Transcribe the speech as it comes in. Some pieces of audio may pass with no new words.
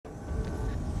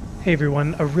Hey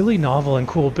everyone, a really novel and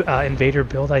cool Invader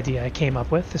build idea I came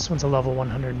up with. This one's a level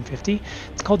 150.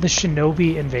 It's called the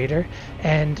Shinobi Invader,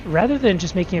 and rather than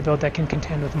just making a build that can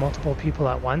contend with multiple people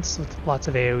at once with lots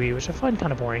of AoE, which I find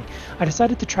kind of boring, I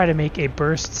decided to try to make a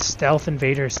burst stealth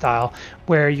invader style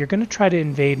where you're going to try to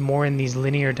invade more in these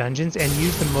linear dungeons and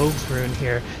use the Moog's rune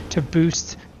here to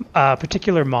boost a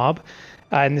particular mob.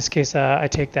 In this case, I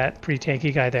take that pretty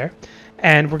tanky guy there.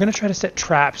 And we're going to try to set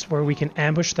traps where we can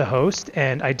ambush the host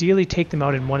and ideally take them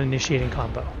out in one initiating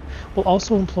combo. We'll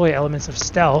also employ elements of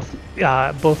stealth,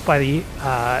 both by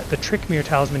the trick mirror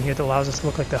talisman here that allows us to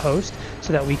look like the host,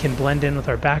 so that we can blend in with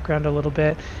our background a little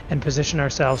bit and position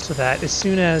ourselves so that as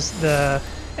soon as the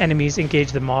enemies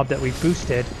engage the mob that we've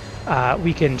boosted,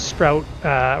 we can sprout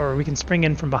or we can spring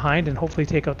in from behind and hopefully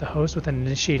take out the host with an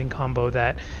initiating combo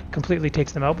that completely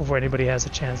takes them out before anybody has a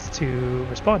chance to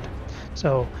respond.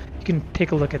 So you can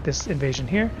take a look at this invasion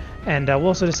here, and we'll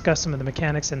also discuss some of the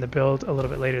mechanics and the build a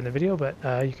little bit later in the video, but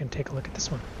you can take a look at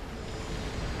this one.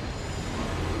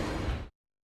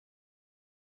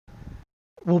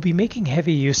 We'll be making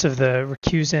heavy use of the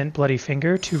recusant Bloody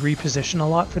Finger to reposition a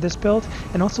lot for this build,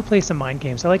 and also play some mind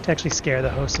games. I like to actually scare the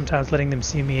host sometimes, letting them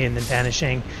see me and then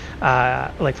vanishing.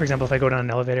 Like for example, if I go down an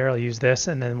elevator, I'll use this,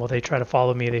 and then while they try to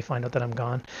follow me, they find out that I'm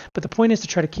gone. But the point is to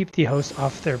try to keep the host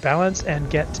off their balance and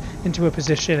get into a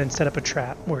position and set up a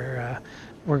trap where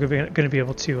we're going to be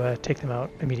able to take them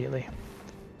out immediately.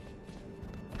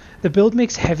 The build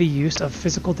makes heavy use of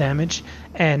physical damage,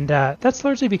 and that's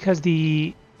largely because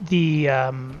the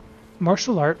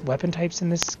martial art weapon types in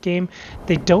this game,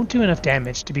 they don't do enough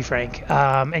damage, to be frank,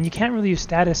 and you can't really use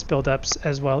status buildups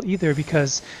as well either,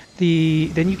 because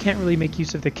then you can't really make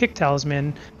use of the kick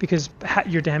talisman because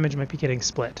your damage might be getting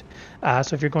split.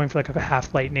 So if you're going for like a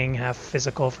half lightning, half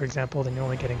physical, for example, then you're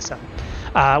only getting some.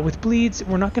 With bleeds,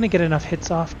 we're not going to get enough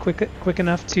hits off quick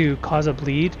enough to cause a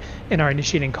bleed in our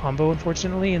initiating combo,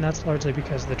 unfortunately, and that's largely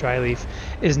because the dry leaf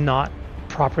is not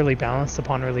properly balanced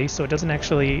upon release, so it doesn't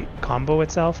actually combo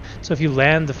itself. So if you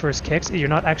land the first kicks, you're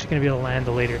not actually going to be able to land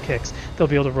the later kicks. They'll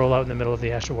be able to roll out in the middle of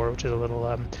the Ash of War, which is a little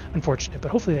unfortunate,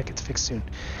 but hopefully that gets fixed soon.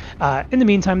 In the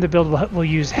meantime, the build will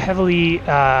use heavily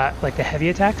like the heavy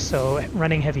attacks, so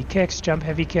running heavy kicks, jump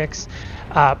heavy kicks,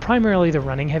 primarily the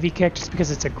running heavy kick, just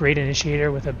because it's a great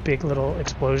initiator with a big little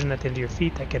explosion at the end of your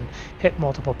feet that can hit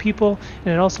multiple people,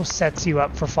 and it also sets you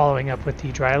up for following up with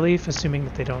the dry leaf, assuming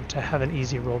that they don't have an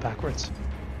easy roll backwards.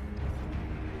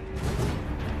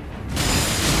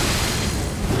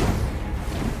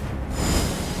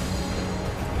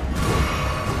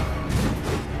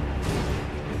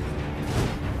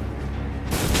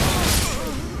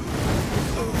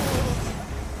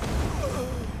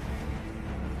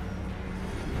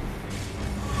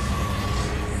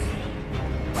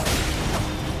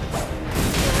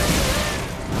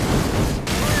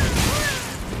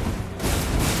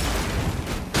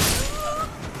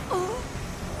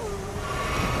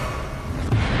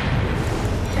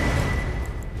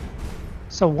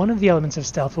 So one of the elements of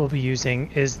stealth we'll be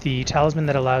using is the talisman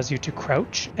that allows you to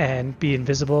crouch and be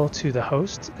invisible to the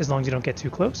host as long as you don't get too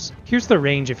close. Here's the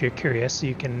range if you're curious, so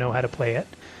you can know how to play it.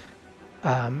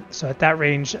 So at that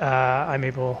range, I'm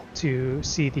able to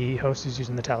see the host who's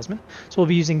using the talisman. So we'll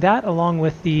be using that along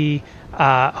with the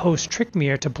host trick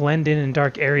mirror to blend in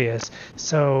dark areas.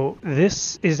 So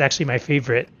this is actually my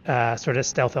favorite sort of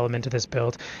stealth element of this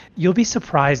build. You'll be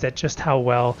surprised at just how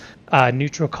well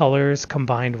neutral colors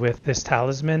combined with this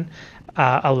talisman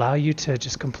allow you to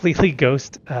just completely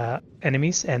ghost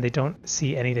enemies, and they don't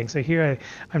see anything. So here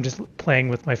I'm just playing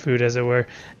with my food, as it were,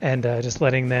 and just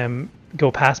letting them go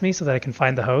past me so that I can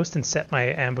find the host and set my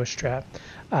ambush trap.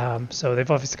 So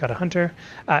they've obviously got a hunter.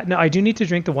 Now I do need to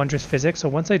drink the Wondrous Physics, so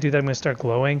once I do that I'm going to start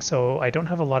glowing, so I don't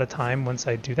have a lot of time once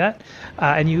I do that.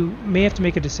 And you may have to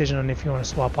make a decision on if you want to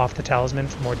swap off the talisman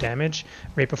for more damage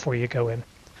right before you go in.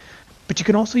 But you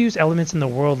can also use elements in the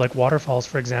world like waterfalls,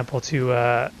 for example,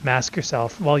 to mask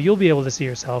yourself. While you'll be able to see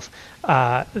yourself,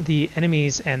 the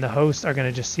enemies and the host are going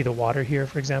to just see the water here,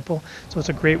 for example. So it's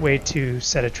a great way to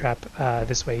set a trap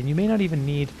this way. And you may not even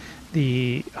need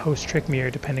the host trick mirror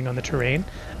depending on the terrain,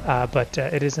 but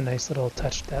it is a nice little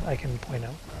touch that I can point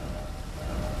out.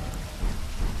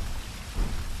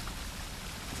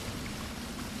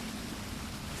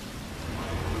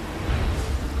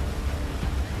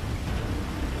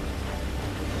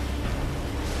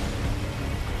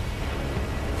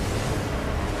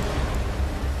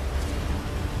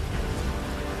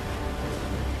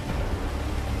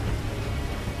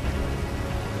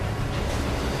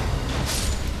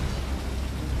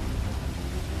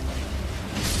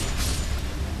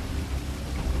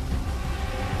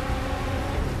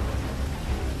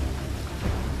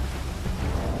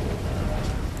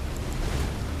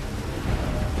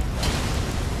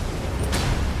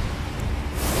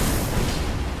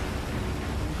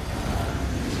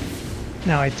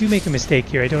 Now I do make a mistake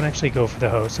here, I don't actually go for the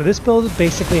host. So this build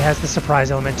basically has the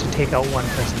surprise element to take out one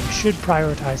person. You should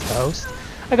prioritize the host.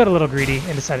 I got a little greedy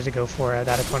and decided to go for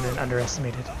that opponent and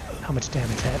underestimated how much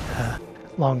damage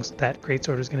that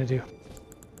greatsword was going to do.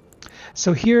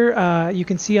 So here you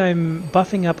can see I'm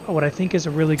buffing up what I think is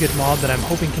a really good mob that I'm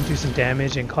hoping can do some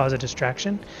damage and cause a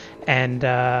distraction. And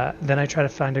then I try to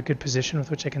find a good position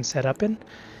with which I can set up in.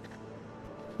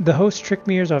 The host Trick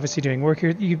Mirror is obviously doing work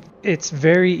here. It's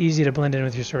very easy to blend in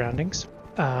with your surroundings.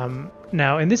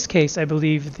 Now in this case, I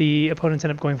believe the opponents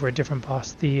end up going for a different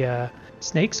boss, the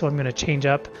snake, so I'm going to change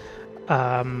up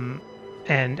and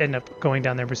end up going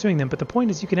down there and pursuing them. But the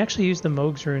point is you can actually use the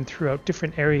Moog's Rune throughout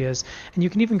different areas, and you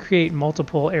can even create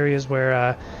multiple areas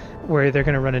where they're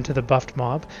going to run into the buffed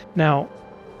mob. Now,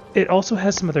 it also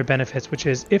has some other benefits, which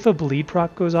is if a bleed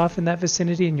proc goes off in that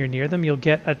vicinity and you're near them, you'll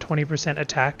get a 20%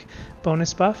 attack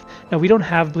bonus buff. Now, we don't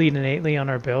have bleed innately on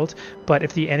our build, but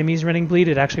if the enemy's running bleed,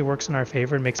 it actually works in our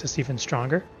favor and makes us even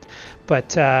stronger.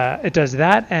 But it does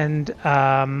that, and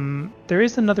there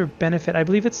is another benefit. I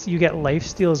believe you get life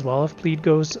steal as well if bleed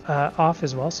goes off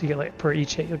as well, so you get, like, per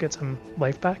each hit you'll get some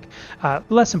life back.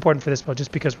 Less important for this build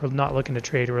just because we're not looking to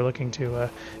trade, we're looking to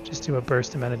just do a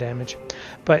burst amount of damage.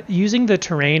 But using the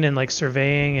terrain and like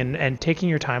surveying and taking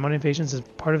your time on invasions is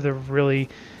part of the really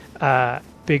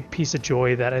big piece of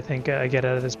joy that I think I get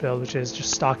out of this build, which is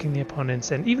just stalking the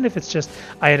opponents. And even if it's just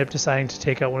I end up deciding to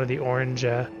take out one of the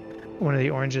oranges,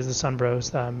 the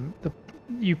Sunbros,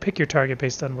 you pick your target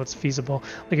based on what's feasible.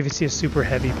 Like if you see a super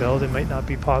heavy build, it might not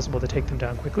be possible to take them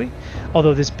down quickly.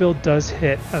 Although this build does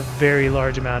hit a very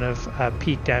large amount of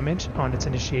peak damage on its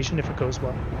initiation if it goes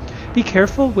well. Be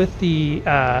careful with the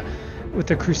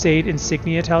Crusade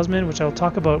Insignia Talisman, which I'll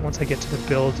talk about once I get to the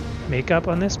build makeup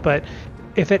on this, but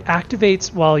if it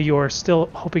activates while you're still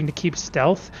hoping to keep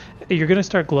stealth, you're going to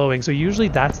start glowing. So usually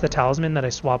that's the talisman that I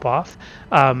swap off.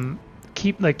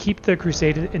 Keep the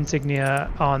Crusade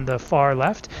Insignia on the far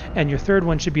left, and your third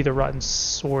one should be the Rotten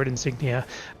Sword Insignia.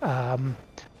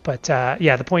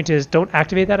 Yeah, the point is don't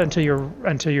activate that until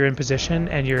you're in position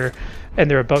and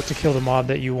they're about to kill the mob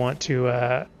that you want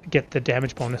to get the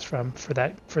damage bonus for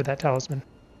that talisman.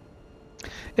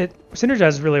 It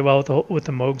synergizes really well with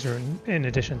the Moog's Rune in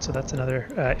addition, so that's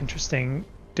another interesting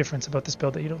difference about this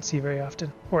build that you don't see very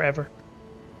often or ever.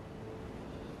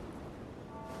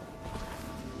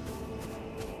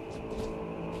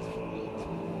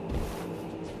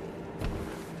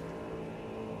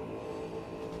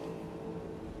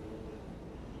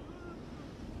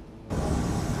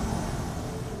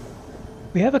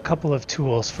 We have a couple of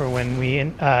tools for when we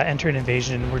enter an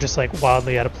invasion and we're just like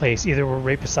wildly out of place. Either we're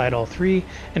right beside all three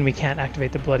and we can't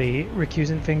activate the bloody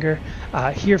recusant finger.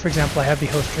 Here, for example, I have the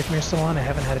host Trick Mirror still on. I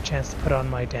haven't had a chance to put on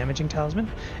my damaging talisman.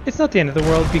 It's not the end of the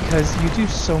world because you do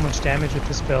so much damage with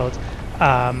this build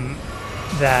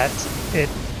that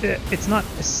it's not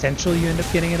essential you end up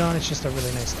getting it on. It's just a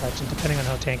really nice touch, and depending on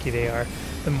how tanky they are,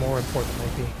 the more important it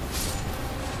might be.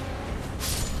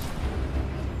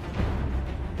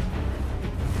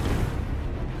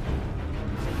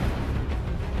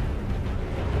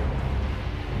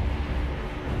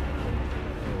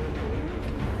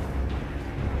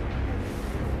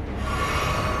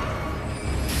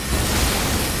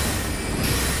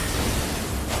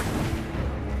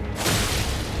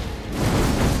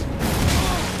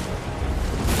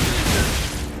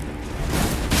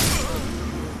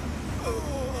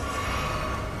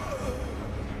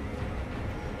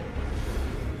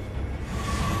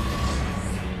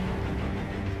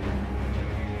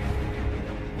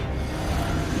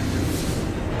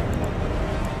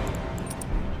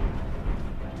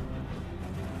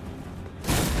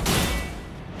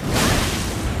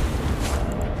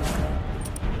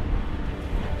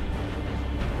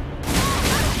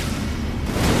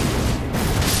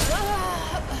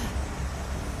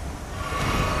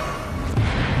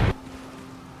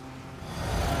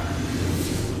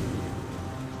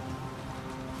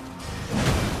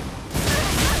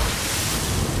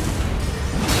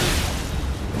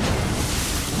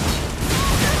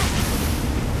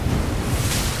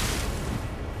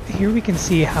 Here we can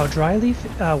see how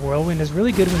Dryleaf Whirlwind is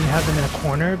really good when you have them in a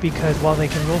corner, because while they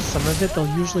can roll some of it, they'll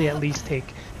usually at least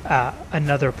take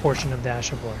another portion of the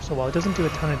Ash of War. So while it doesn't do a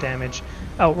ton of damage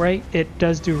outright, it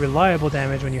does do reliable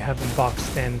damage when you have them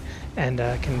boxed in and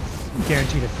can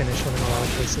guarantee the finish in a lot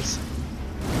of cases.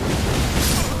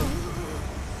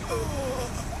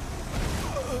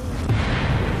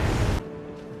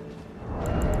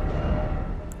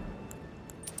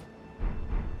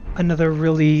 Another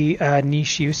really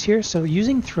niche use here. So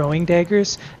using throwing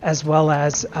daggers as well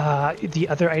as the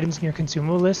other items in your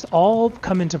consumable list all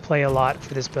come into play a lot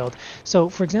for this build. So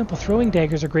for example, throwing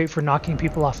daggers are great for knocking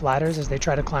people off ladders as they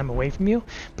try to climb away from you,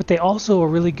 but they also are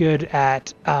really good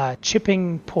at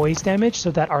chipping poise damage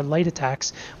so that our light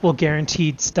attacks will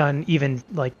guaranteed stun even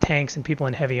like tanks and people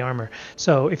in heavy armor.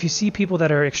 So if you see people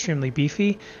that are extremely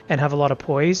beefy and have a lot of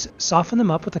poise, soften them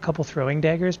up with a couple throwing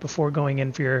daggers before going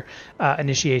in for your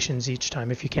initiation each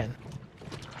time if you can.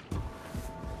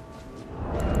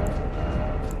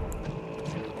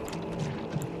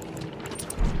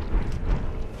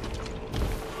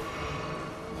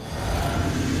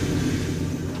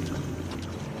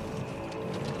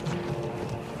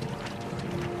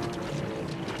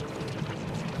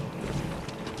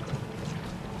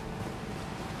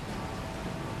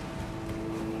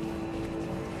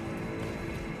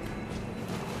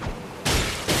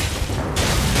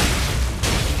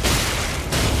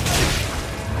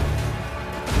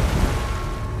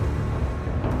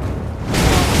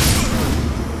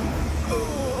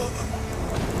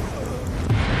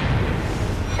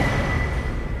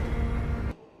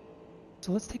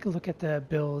 So let's take a look at the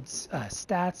build's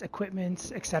stats,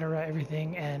 equipment, etc.,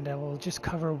 everything, and we'll just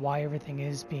cover why everything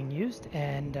is being used,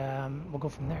 and we'll go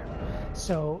from there.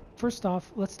 So first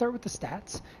off, let's start with the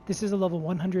stats. This is a level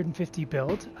 150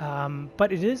 build,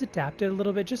 but it is adapted a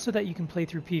little bit just so that you can play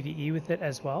through PvE with it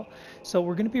as well. So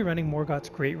we're going to be running Morgoth's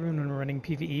Great Rune when we're running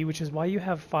PvE, which is why you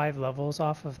have 5 levels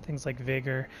off of things like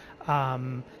Vigor,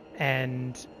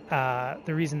 and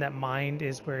the reason that Mind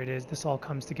is where it is. This all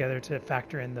comes together to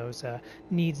factor in those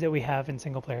needs that we have in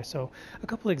single player. So a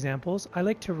couple examples. I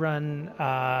like to run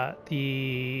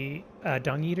the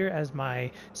Dung Eater as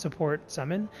my support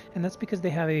summon, and that's because they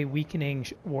have a weakening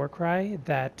war cry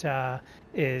that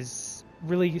is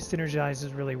really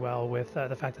synergizes really well with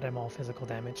the fact that I'm all physical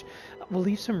damage. We'll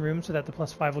leave some room so that the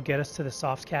 +5 will get us to the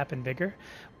soft cap and vigor,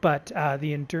 but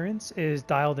the endurance is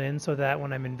dialed in so that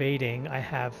when I'm invading, I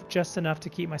have just enough to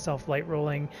keep myself light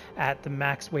rolling at the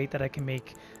max weight that I can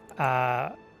make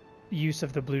use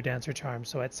of the blue dancer charm,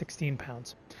 so at 16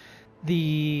 pounds.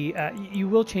 You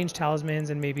will change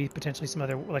talismans and maybe potentially some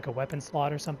other, like a weapon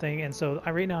slot or something, and so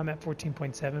right now I'm at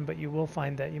 14.7, but you will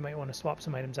find that you might want to swap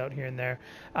some items out here and there,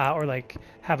 or like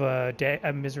have a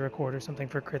misericord or something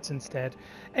for crits instead.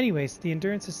 Anyways, the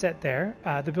endurance is set there.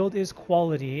 The build is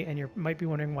quality, and you might be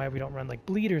wondering why we don't run like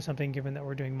bleed or something given that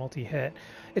we're doing multi-hit.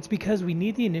 It's because we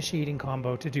need the initiating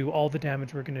combo to do all the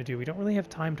damage we're going to do. We don't really have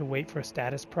time to wait for a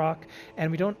status proc,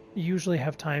 and we don't usually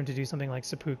have time to do something like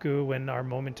seppuku when our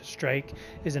moment to strike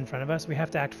is in front of us. We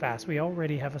have to act fast. We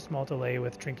already have a small delay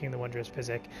with drinking the Wondrous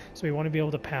Physic, so we want to be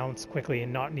able to pounce quickly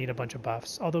and not need a bunch of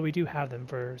buffs, although we do have them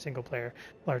for single player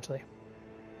largely.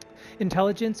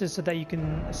 Intelligence is so that you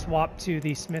can swap to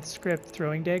the Smith script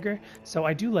throwing dagger. So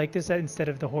I do like this instead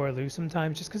of the Horaloo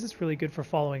sometimes, just because it's really good for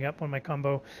following up when my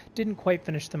combo didn't quite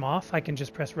finish them off. I can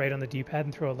just press right on the D-pad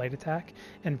and throw a light attack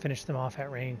and finish them off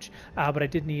at range. But I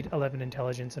did need 11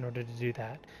 intelligence in order to do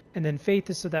that. And then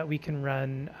Faith is so that we can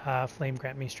run Flame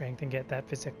Grant Me Strength and get that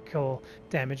physical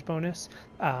damage bonus.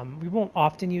 We won't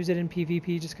often use it in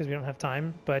PvP just because we don't have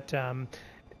time, but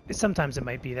sometimes it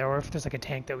might be there, or if there's like a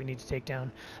tank that we need to take down,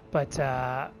 but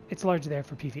it's largely there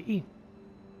for PvE.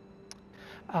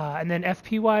 And then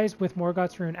FP wise, with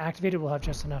Morgoth's Rune activated, we'll have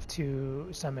just enough to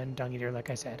summon Dung Eater, like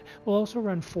I said. We'll also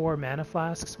run 4 mana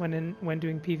flasks when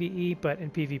doing PvE, but in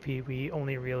PvP we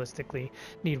only realistically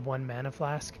need 1 mana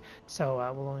flask, so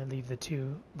we'll only leave the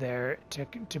 2 there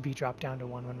to be dropped down to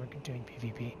 1 when we're doing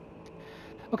PvP.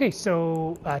 Okay,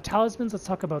 so talismans, let's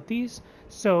talk about these.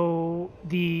 So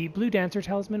the Blue Dancer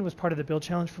talisman was part of the build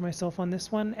challenge for myself on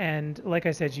this one, and like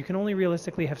I said, you can only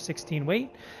realistically have 16 weight.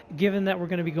 Given that we're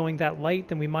going to be going that light,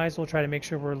 then we might as well try to make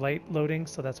sure we're light loading,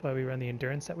 so that's why we run the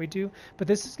endurance that we do. But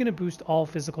this is going to boost all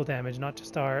physical damage, not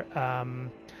just our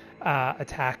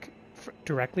attack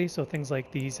directly, so things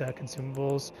like these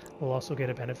consumables will also get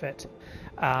a benefit.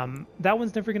 That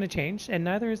one's never going to change, and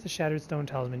neither is the Shattered Stone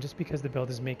Talisman, just because the build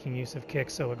is making use of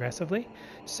kicks so aggressively.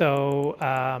 So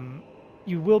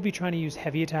you will be trying to use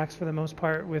heavy attacks for the most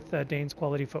part with Dane's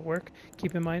quality footwork,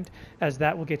 keep in mind, as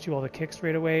that will get you all the kicks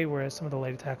right away, whereas some of the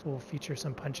light attacks will feature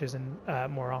some punches and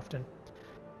more often.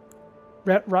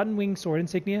 Rotten Wing Sword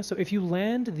Insignia. So if you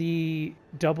land the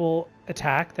double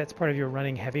attack that's part of your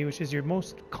running heavy, which is your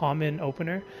most common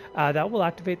opener. That will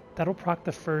activate, that'll proc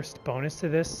the first bonus to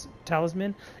this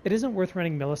talisman. It isn't worth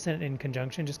running Millicent in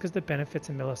conjunction just because the benefits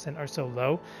in Millicent are so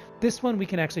low. This one we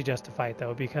can actually justify it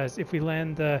though, because if we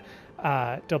land the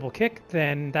double kick,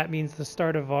 then that means the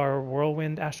start of our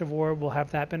Whirlwind Ash of War will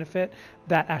have that benefit.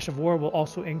 That Ash of War will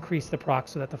also increase the proc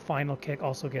so that the final kick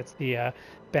also gets the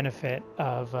benefit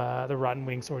of the Rotten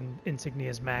Wing Sword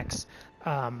Insignia's max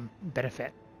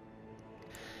benefit.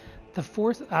 The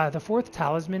fourth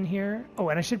talisman here. Oh,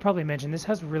 and I should probably mention this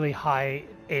has really high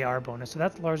AR bonus, so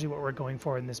that's largely what we're going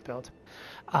for in this build.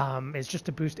 Is just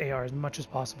to boost AR as much as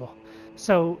possible.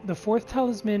 So the fourth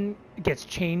talisman gets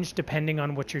changed depending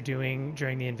on what you're doing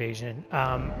during the invasion.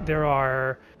 There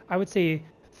are, I would say,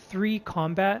 3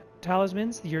 combat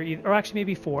talismans. Or actually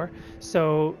maybe 4.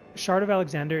 So Shard of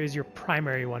Alexander is your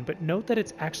primary one, but note that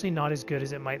it's actually not as good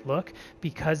as it might look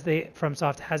because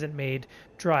FromSoft hasn't made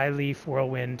Dry Leaf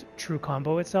Whirlwind true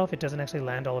combo itself. It doesn't actually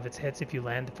land all of its hits if you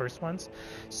land the first ones.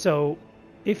 So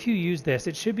if you use this,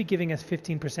 it should be giving us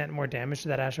 15% more damage to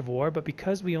that Ash of War, but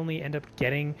because we only end up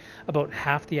getting about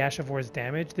half the Ash of War's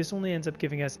damage, this only ends up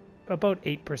giving us about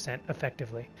 8%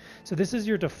 effectively. So this is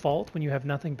your default when you have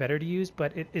nothing better to use,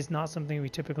 but it is not something we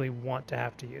typically want to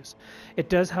have to use. It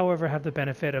does, however, have the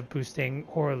benefit of boosting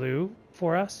Horaloo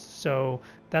for us, so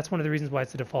that's one of the reasons why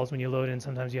it's the default. When you load in,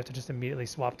 sometimes you have to just immediately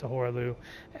swap to Horaloo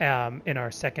in our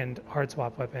second hard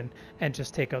swap weapon and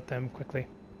just take out them quickly.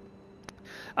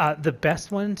 The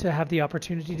best one to have the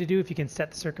opportunity to do, if you can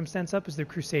set the circumstance up, is the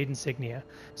Crusade Insignia.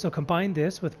 So combine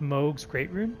this with Mohg's Great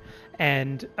Rune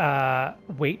and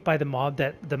wait by the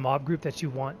mob group that you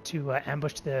want to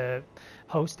ambush the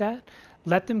host at.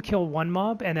 Let them kill one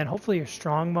mob, and then hopefully your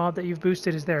strong mob that you've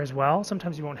boosted is there as well.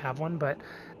 Sometimes you won't have one, but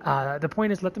the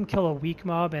point is let them kill a weak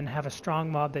mob and have a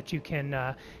strong mob that you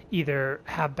can either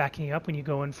have backing up when you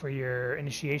go in for your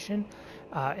initiation.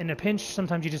 In a pinch,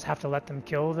 sometimes you just have to let them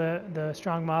kill the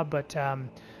strong mob, but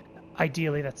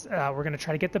ideally that's we're going to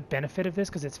try to get the benefit of this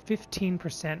because it's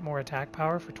 15% more attack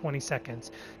power for 20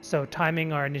 seconds. So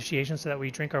timing our initiation so that we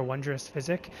drink our Wondrous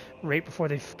Physic right before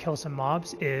they kill some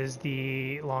mobs is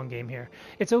the long game here.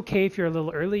 It's okay if you're a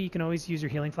little early. You can always use your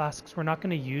healing flasks. We're not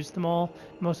going to use them all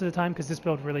most of the time because this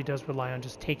build really does rely on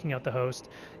just taking out the host.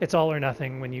 It's all or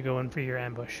nothing when you go in for your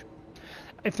ambush.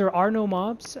 If there are no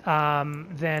mobs,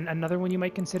 then another one you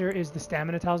might consider is the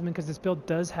Stamina Talisman, because this build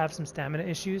does have some stamina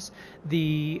issues.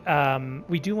 We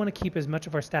do want to keep as much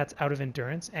of our stats out of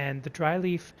Endurance, and the Dry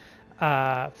Leaf,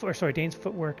 Dane's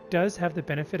Footwork does have the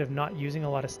benefit of not using a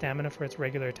lot of stamina for its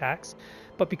regular attacks,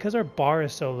 but because our bar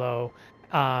is so low,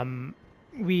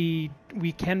 we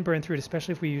can burn through it,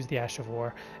 especially if we use the Ash of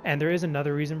War. And there is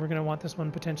another reason we're going to want this one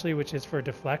potentially, which is for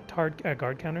deflect hard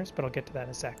guard counters, but I'll get to that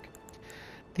in a sec.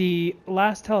 The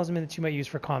last talisman that you might use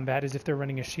for combat is if they're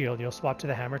running a shield. You'll swap to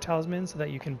the Hammer Talisman so that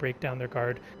you can break down their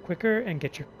guard quicker and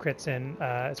get your crits in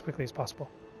as quickly as possible.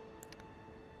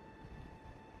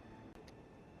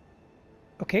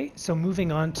 Okay, so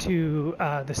moving on to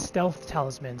the Stealth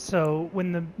Talisman. So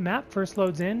when the map first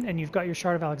loads in and you've got your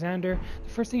Shard of Alexander, the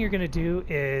first thing you're going to do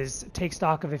is take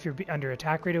stock of if you're under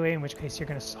attack right away, in which case you're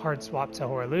going to hard swap to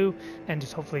Horaloo and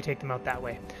just hopefully take them out that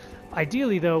way.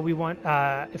 Ideally, though, we want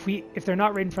if they're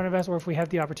not right in front of us, or if we have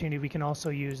the opportunity, we can also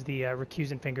use the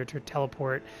Recusant Finger to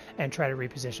teleport and try to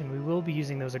reposition. We will be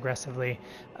using those aggressively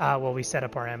while we set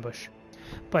up our ambush.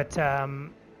 But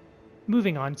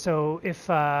moving on, so if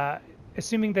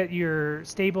assuming that you're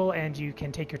stable and you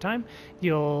can take your time,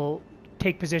 you'll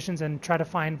take positions and try to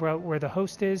find where the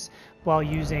host is while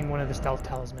using one of the Stealth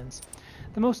Talismans.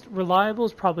 The most reliable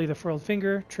is probably the Furled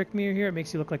Finger Trick Mirror here. It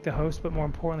makes you look like the host, but more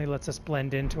importantly lets us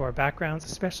blend into our backgrounds,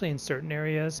 especially in certain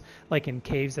areas, like in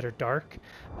caves that are dark.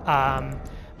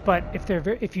 But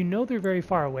if you know they're very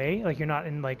far away, like you're not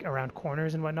in like around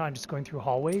corners and whatnot and just going through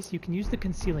hallways, you can use the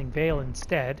Concealing Veil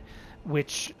instead,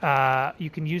 which you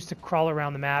can use to crawl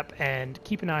around the map and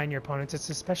keep an eye on your opponents. It's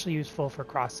especially useful for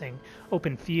crossing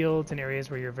open fields and areas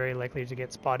where you're very likely to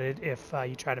get spotted if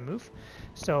you try to move.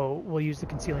 So we'll use the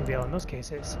Concealing Veil in those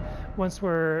cases.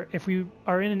 If we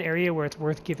are in an area where it's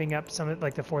worth giving up some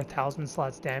like the 4th Talisman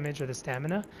slot's damage or the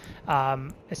stamina,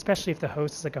 especially if the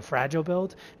host is like a fragile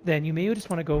build, then you may just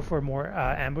want to go for more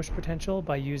ambush potential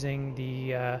by using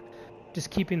the just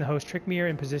keeping the host Trick Mirror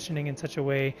and positioning in such a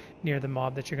way near the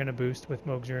mob that you're going to boost with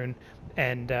Mohg's Rune,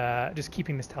 and just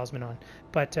keeping this talisman on.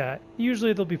 But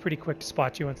usually they'll be pretty quick to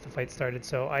spot you once the fight started,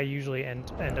 so I usually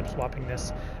end up swapping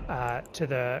this to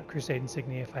the Crusade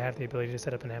Insignia if I have the ability to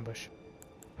set up an ambush.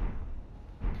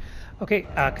 Okay,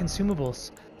 consumables.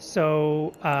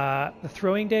 So the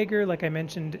throwing dagger, like I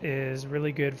mentioned, is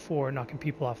really good for knocking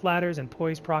people off ladders and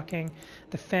poise procking.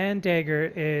 The fan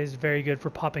dagger is very good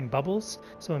for popping bubbles.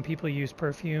 So when people use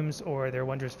perfumes or their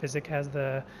Wondrous Physic has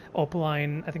the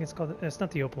opaline, I think it's called, it's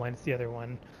not the opaline, it's the other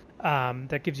one,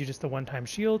 that gives you just the one-time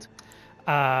shield.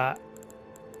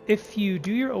 If you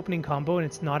do your opening combo and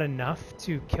it's not enough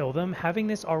to kill them, having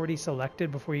this already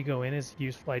selected before you go in is a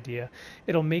useful idea.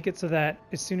 It'll make it so that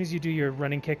as soon as you do your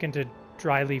running kick into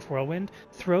Dry Leaf Whirlwind,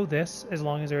 throw this as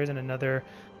long as there isn't another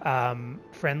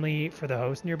friendly for the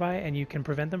host nearby, and you can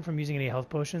prevent them from using any health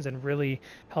potions and really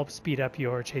help speed up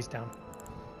your chase down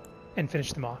and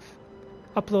finish them off.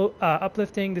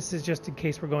 Uplifting, this is just in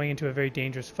case we're going into a very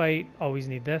dangerous fight. Always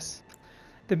need this.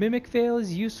 The Mimic Veil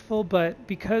is useful, but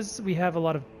because we have a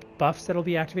lot of buffs that'll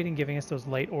be activating, giving us those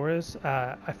light auras,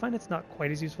 I find it's not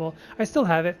quite as useful. I still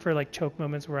have it for like choke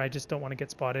moments where I just don't want to get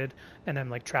spotted and I'm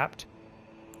like trapped.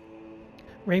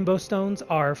 Rainbow Stones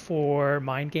are for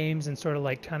mind games and sort of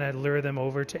like trying to lure them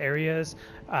over to areas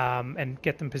and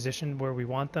get them positioned where we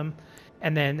want them.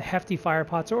 And then Hefty Fire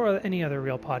Pots, or any other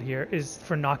real pot here, is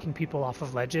for knocking people off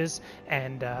of ledges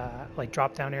and like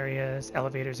drop down areas,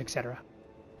 elevators, etc.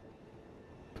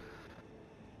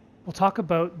 We'll talk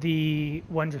about the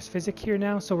Wondrous Physic here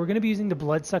now. So we're going to be using the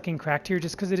Blood-Sucking Cracked here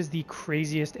just because it is the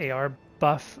craziest AR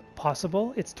buff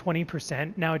possible. It's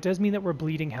 20%. Now it does mean that we're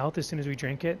bleeding health as soon as we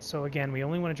drink it. So again, we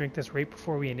only want to drink this right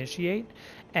before we initiate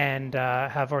and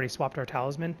have already swapped our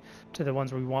talisman to the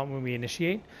ones we want when we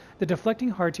initiate. The Deflecting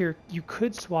Heart here, you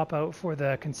could swap out for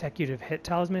the consecutive hit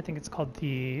talisman. I think it's called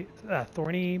the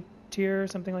Thorny tier or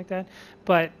something like that.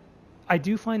 But I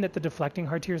do find that the Deflecting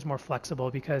Heart tier is more flexible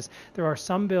because there are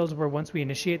some builds where once we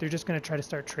initiate, they're just going to try to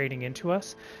start trading into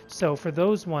us. So for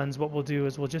those ones, what we'll do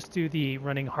is we'll just do the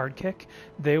running hard kick.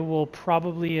 They will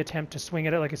probably attempt to swing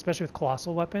at it, like especially with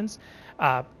colossal weapons.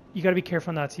 You got to be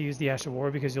careful not to use the Ash of War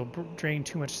because you'll drain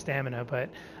too much stamina, but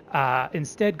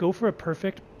instead go for a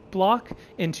perfect block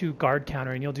into guard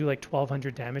counter and you'll do like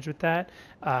 1200 damage with that.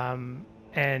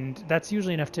 And that's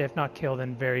usually enough to, if not kill,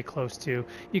 then very close to.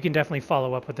 You can definitely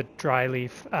follow up with a Dry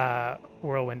Leaf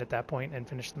Whirlwind at that point and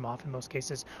finish them off in most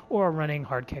cases, or a running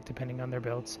hard kick depending on their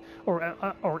builds,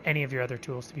 or any of your other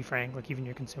tools, to be frank. Like even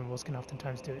your consumables can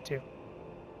oftentimes do it too.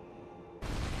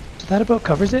 So that about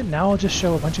covers it. Now I'll just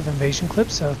show a bunch of invasion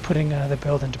clips of putting the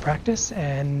build into practice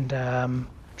and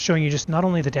showing you just not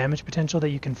only the damage potential that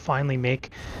you can finally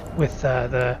make with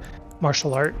the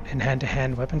martial art and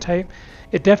hand-to-hand weapon type.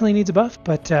 It definitely needs a buff,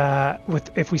 but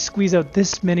if we squeeze out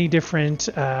this many different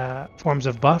forms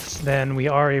of buffs, then we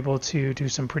are able to do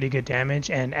some pretty good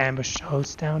damage and ambush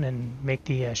hosts down and make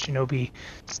the Shinobi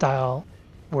style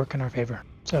work in our favor.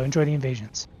 So enjoy the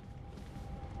invasions.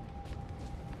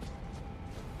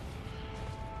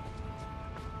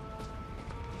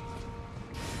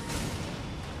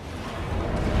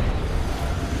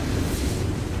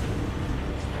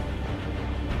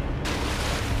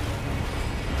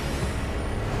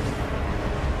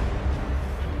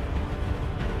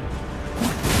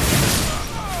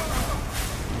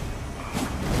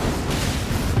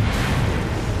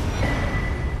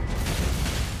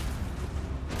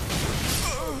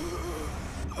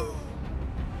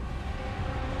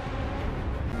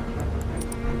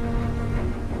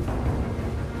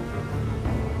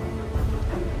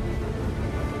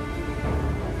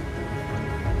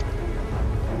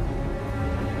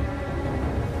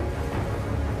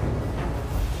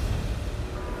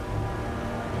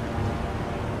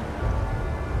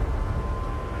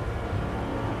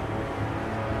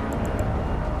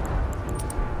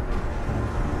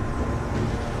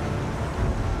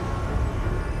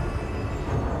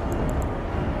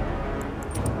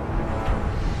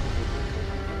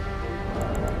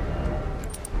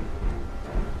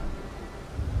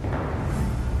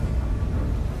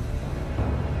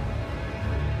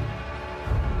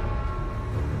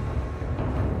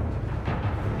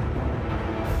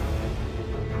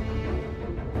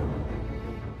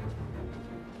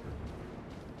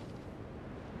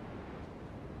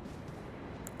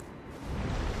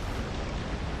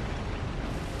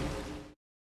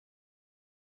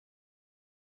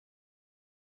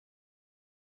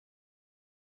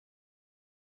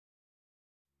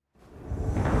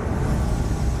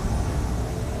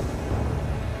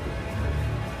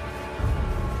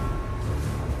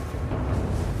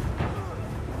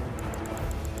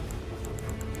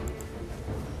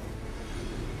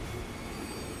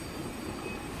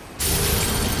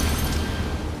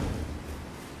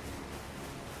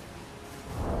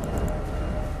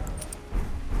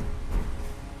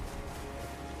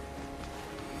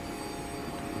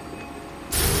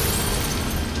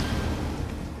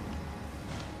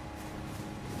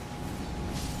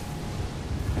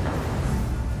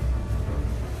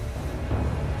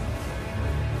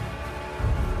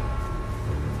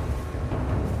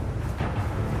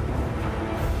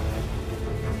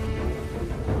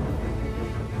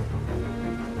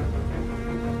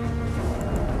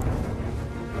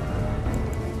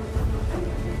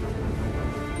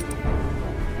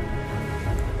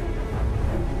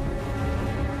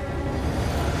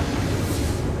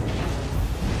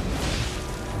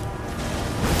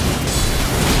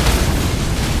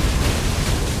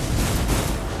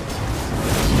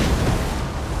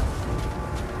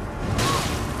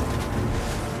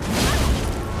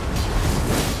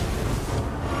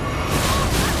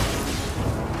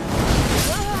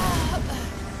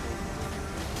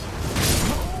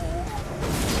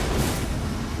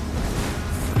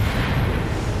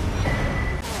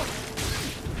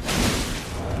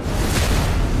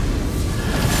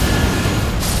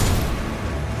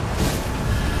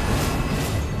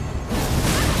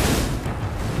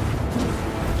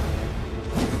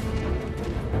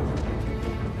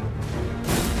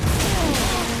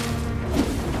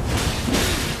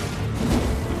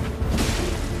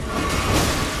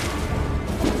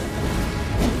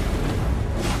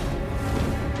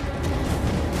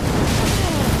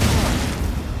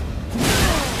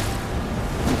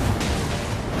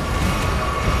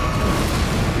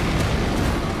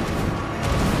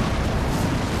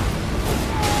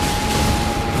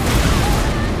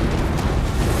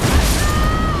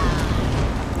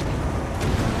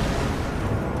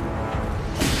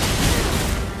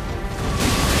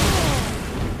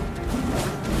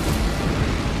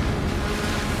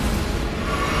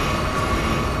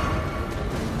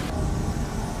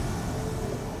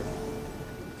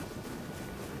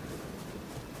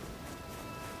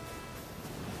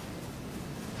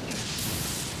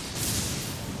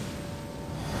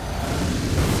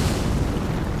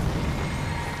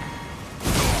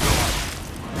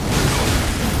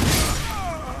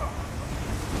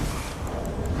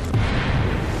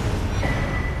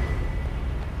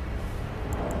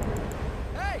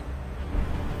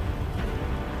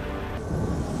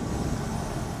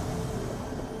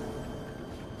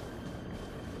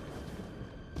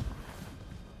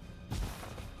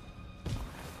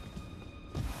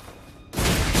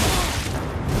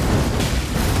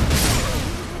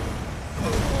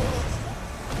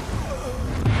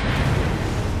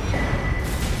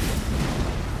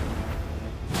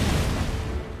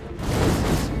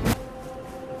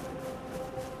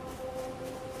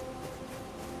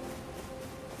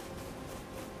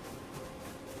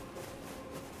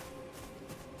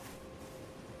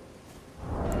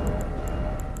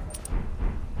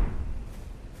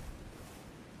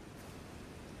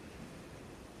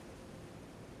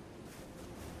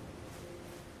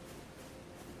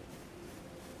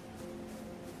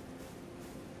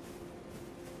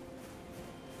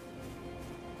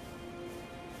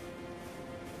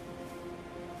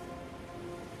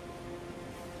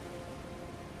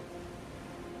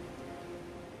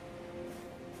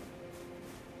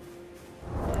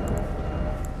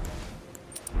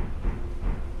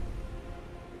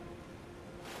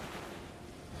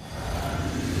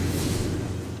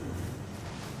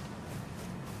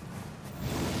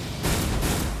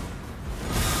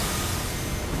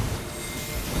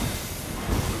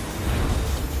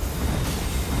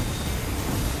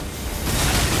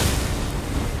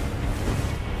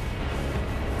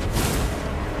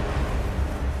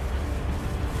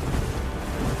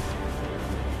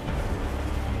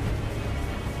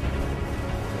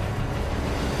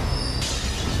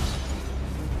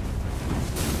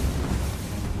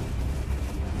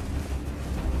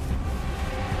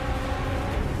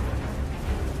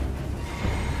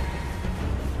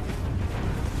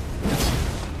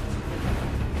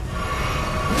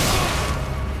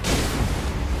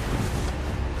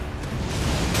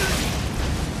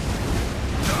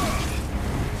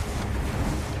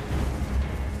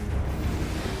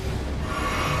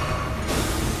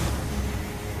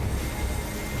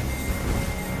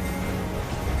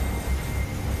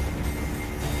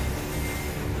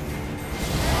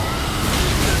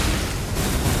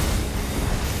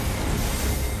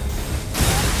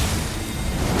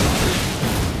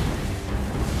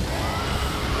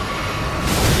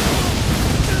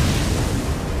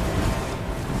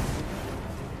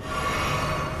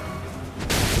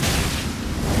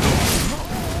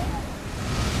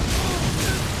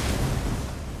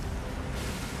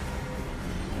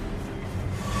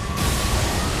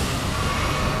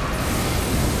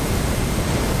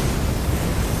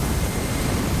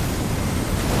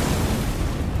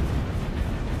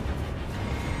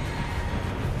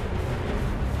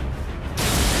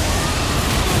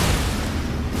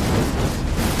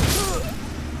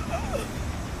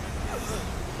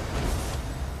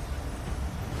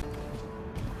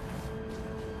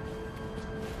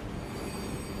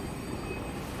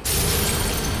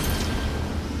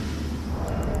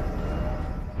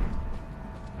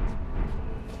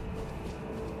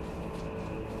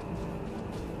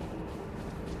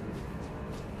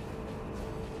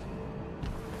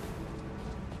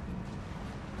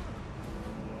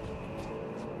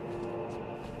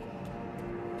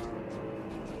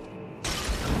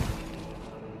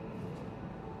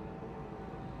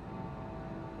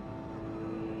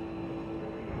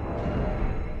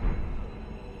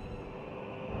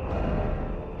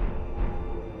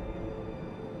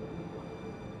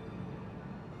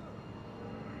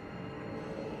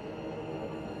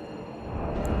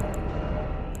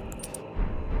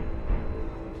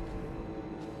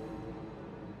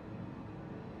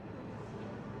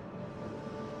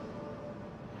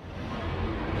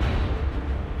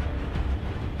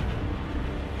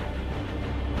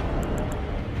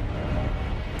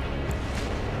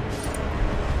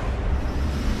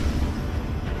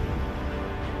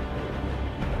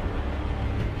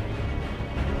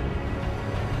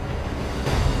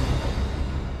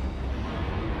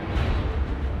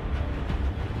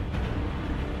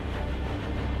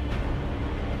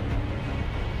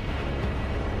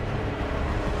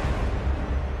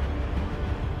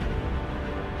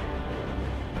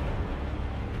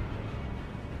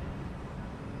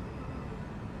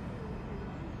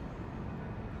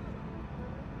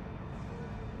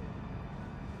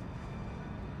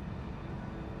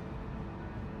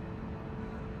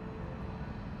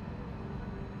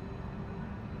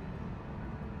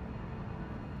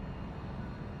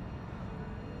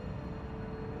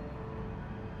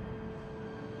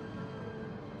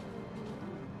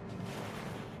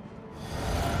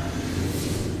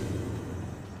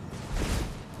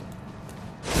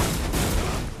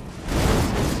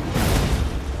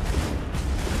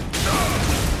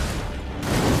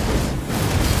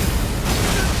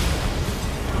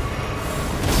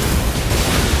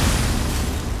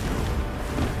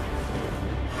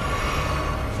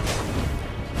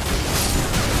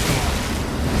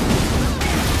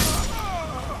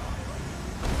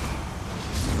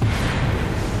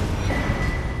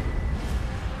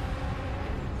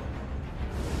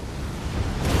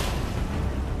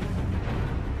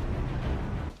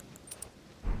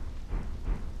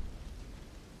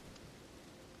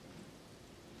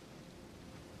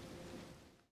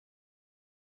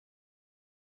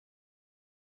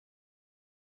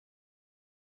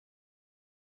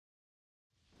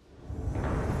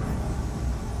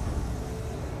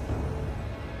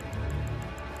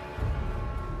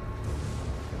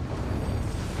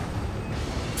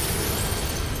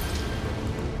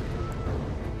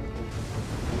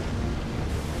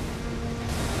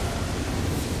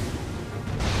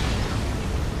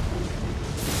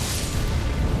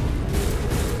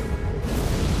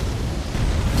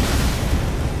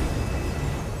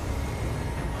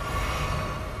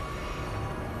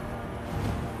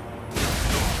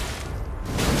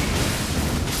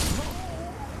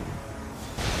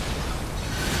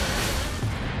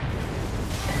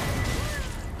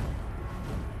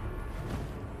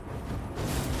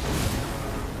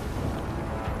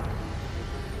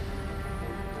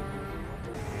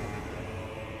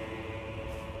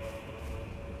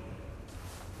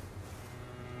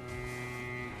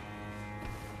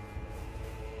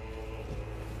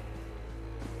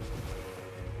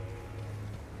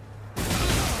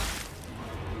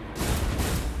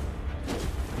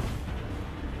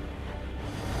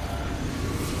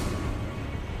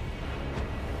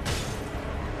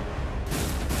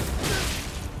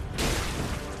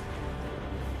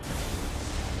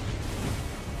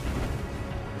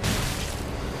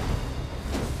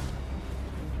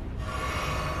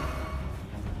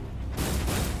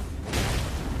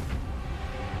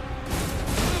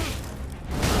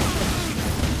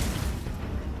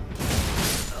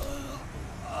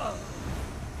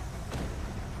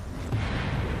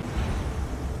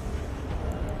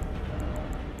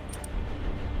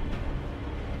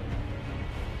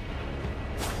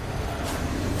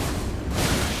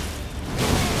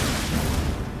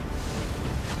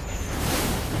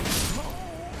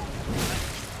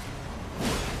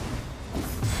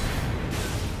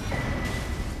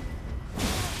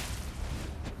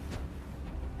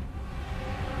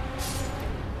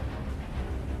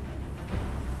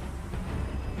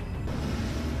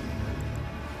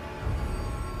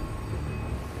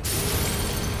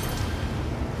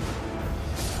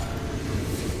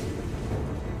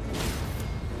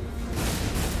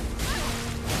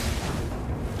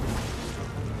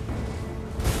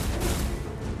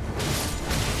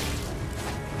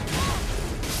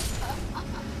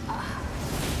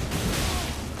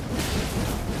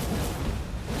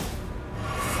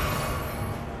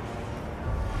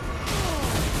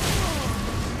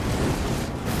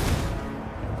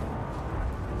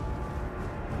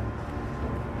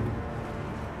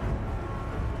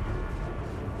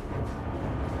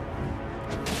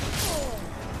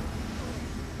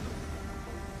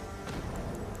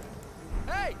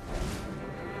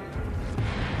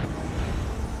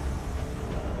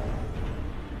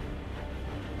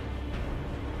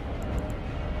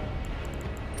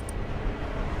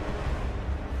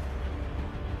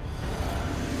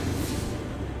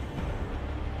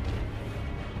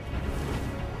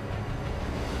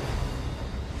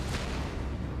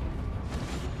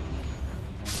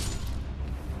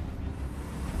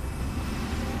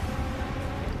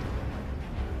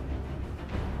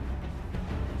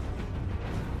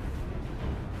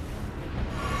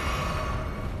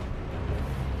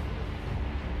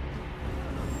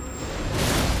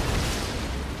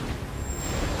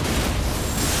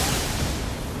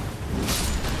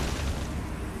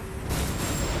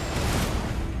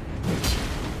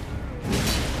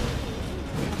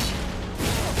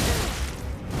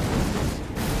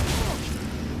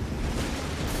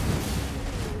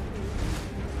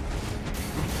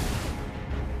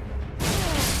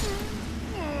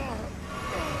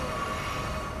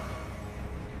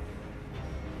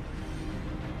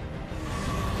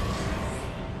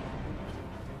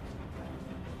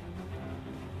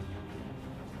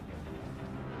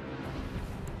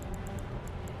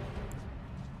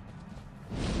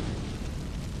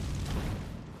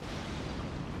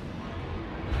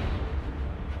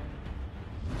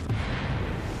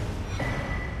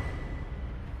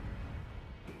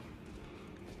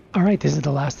 All right, this is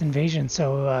the last invasion.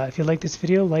 So if you like this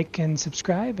video, like and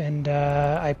subscribe. And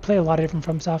I play a lot of different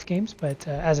FromSoft games, but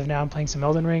as of now, I'm playing some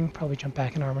Elden Ring. Probably jump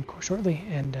back in Armored Core shortly,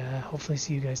 and hopefully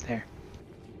see you guys there.